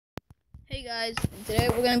Hey guys, today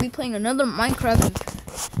we're gonna be playing another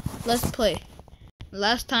Minecraft Let's Play.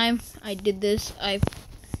 Last time I did this, I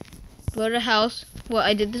built a house. Well,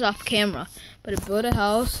 I did this off camera, but I built a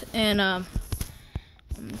house, and I'm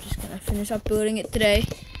just gonna finish up building it today.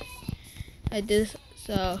 I did this,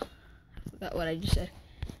 so I forgot what I just said.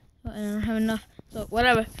 I don't have enough, so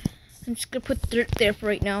whatever. I'm just gonna put dirt there for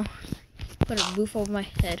right now. Put a roof over my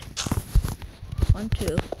head. 1,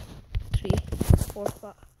 2, 3, 4,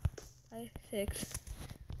 5, 6,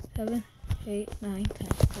 7, 8, 9, 10,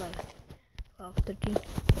 11, 12, 13,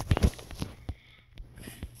 14,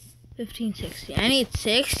 15, 16. I need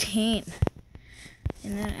 16.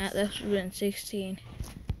 And then this would have been 16.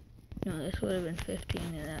 No, this would have been 15,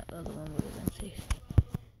 and that other one would have been 16.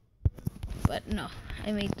 But no,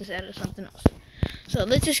 I made this out of something else. So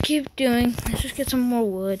let's just keep doing. Let's just get some more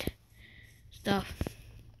wood stuff.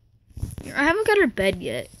 I haven't got her bed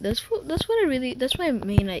yet. That's my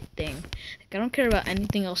main thing. Like, I don't care about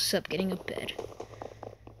anything else except getting a bed.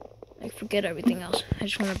 Like, forget everything else. I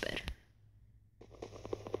just want a bed.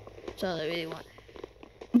 That's all I really want.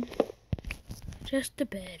 Just a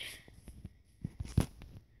bed.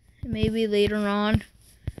 Maybe later on.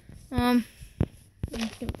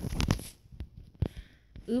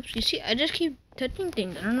 Oops, you see, I just keep touching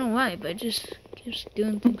things. I don't know why, but I just keeps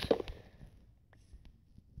doing things.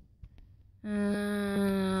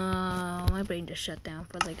 My brain just shut down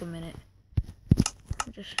for like a minute.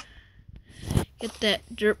 Just get that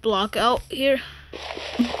dirt block out here.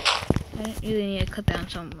 I didn't really need to cut down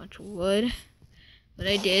so much wood, but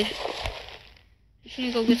I did. Just need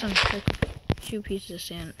to go get some like 2 pieces of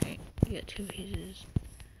sand. Right, you got 2 pieces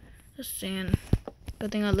of sand.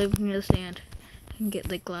 Good thing I live near the sand. I can get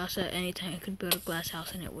like glass at any time. I could build a glass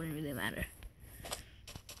house and it wouldn't really matter.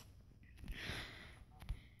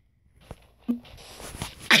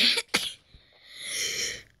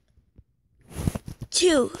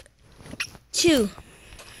 Two.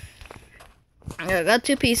 I got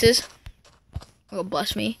 2 pieces. Oh,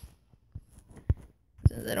 bless me.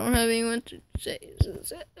 Since I don't have anyone to say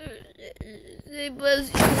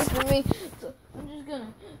bless you for me, so I'm just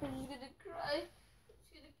gonna cry. I'm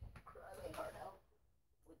just gonna cry my heart out.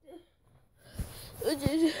 I'm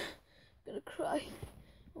just gonna cry.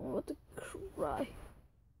 I'm about to cry.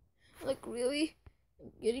 Like, really?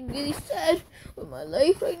 I'm getting really sad with my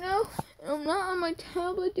life right now, and I'm not on my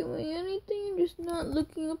tablet doing anything. I'm just not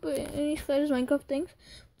looking up at any Spiders Minecraft things.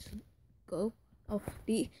 Just go,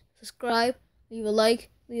 subscribe, leave a like,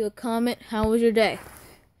 leave a comment. How was your day?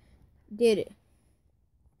 Did it?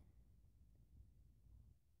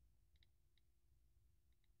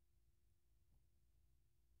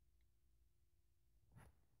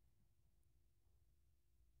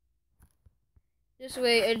 This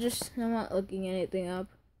way, I'm not looking anything up.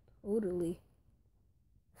 Totally.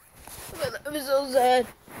 But I'm so sad.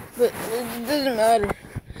 But it doesn't matter.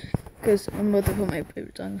 Because I'm about to put my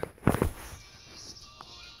favorite song.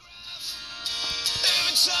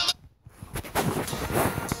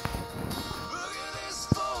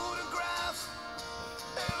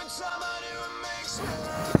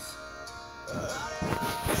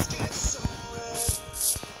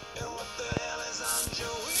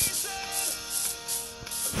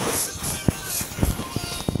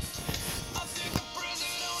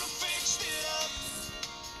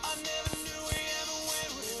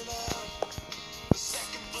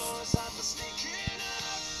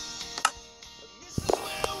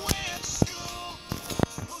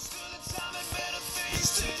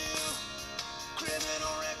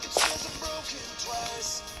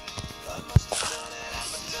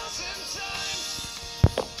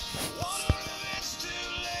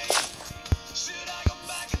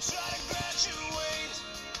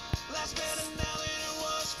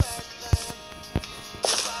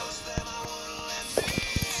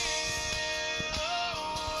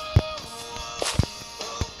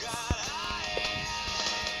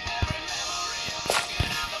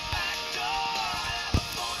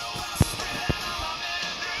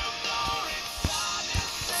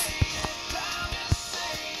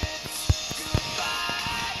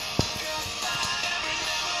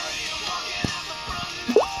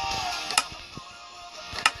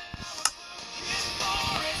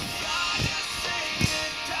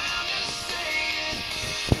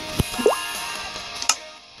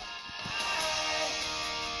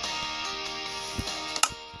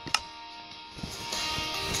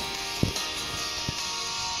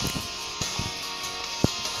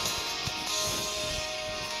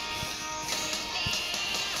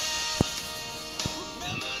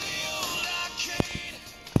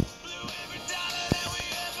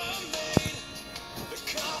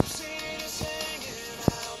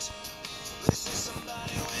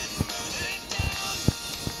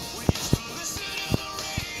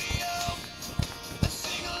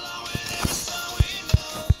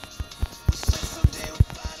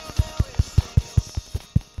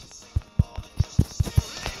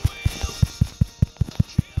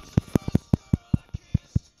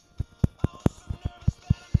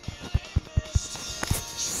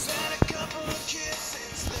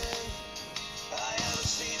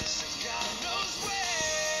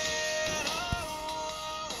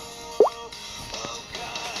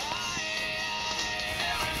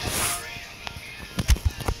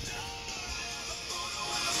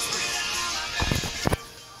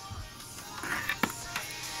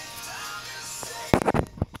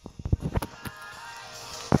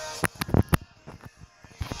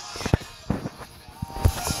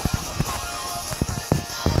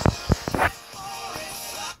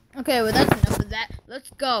 Okay, well that's enough of that. Let's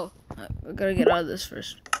go. We gotta get out of this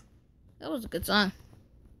first. That was a good song.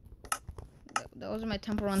 That was my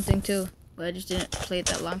Temple Run thing too, but I just didn't play it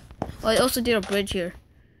that long. Well, I also did a bridge here.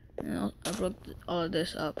 And I broke all of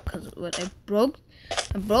this up because what I broke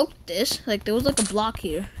this. Like there was like a block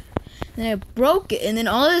here, and I broke it, and then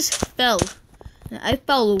all this fell, and I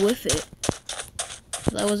fell with it.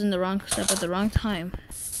 So I was in the wrong step at the wrong time.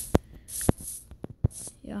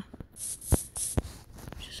 Yeah.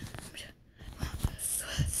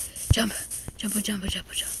 Jump, jump, jump, jump, jump,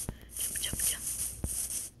 jump.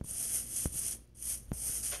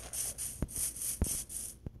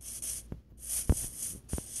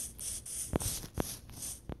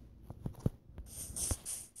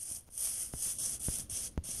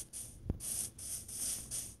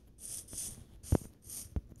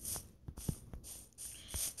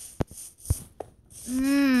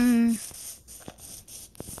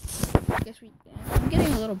 I'm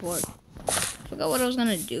getting a little bored. Forgot what I was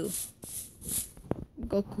gonna do.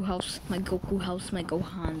 Goku house, my Goku house, my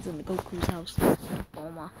Gohan's and the Goku's house, and the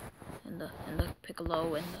Bulma, and the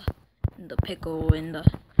Piccolo, and the Pickle, and the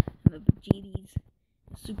Vegetas,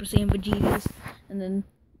 Super Saiyan Vegetas, and then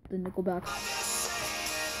the Nickelback.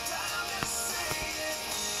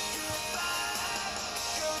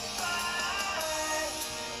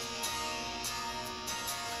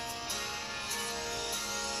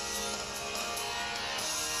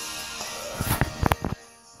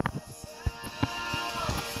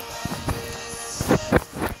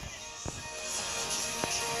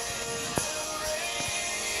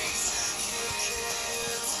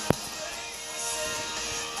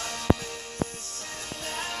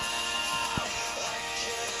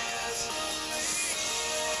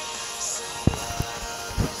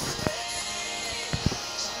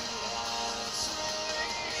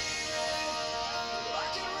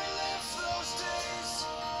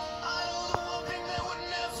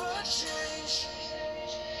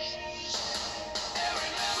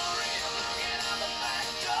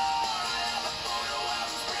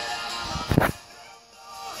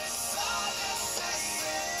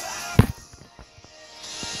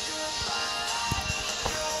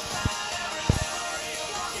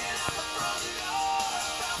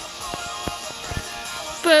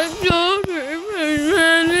 But you're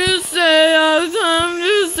to say I've come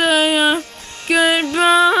to say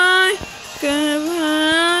goodbye,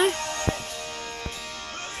 goodbye.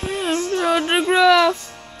 I'm photograph.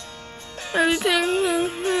 Everything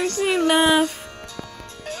makes me laugh.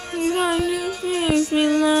 Everything makes me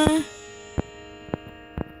laugh.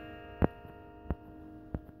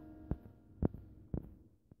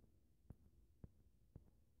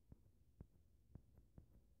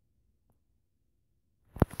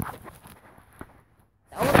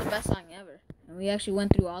 That was the best song ever. And we actually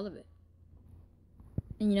went through all of it.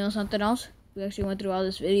 And you know something else? We actually went through all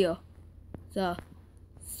this video. So,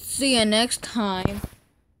 see you next time.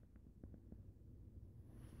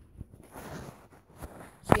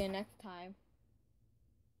 See you next time.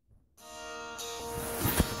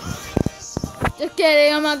 Just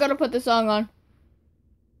kidding, I'm not gonna put the song on.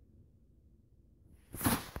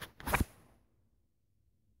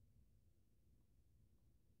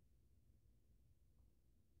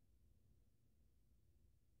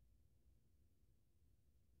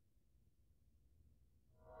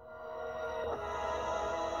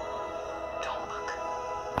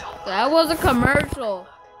 That was a commercial.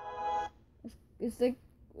 It's like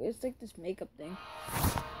this makeup thing.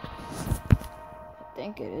 I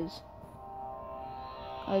think it is.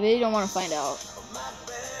 I really don't want to find out.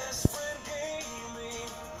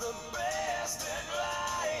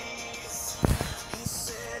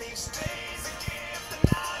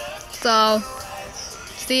 So,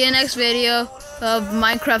 see you next video of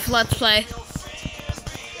Minecraft Let's Play.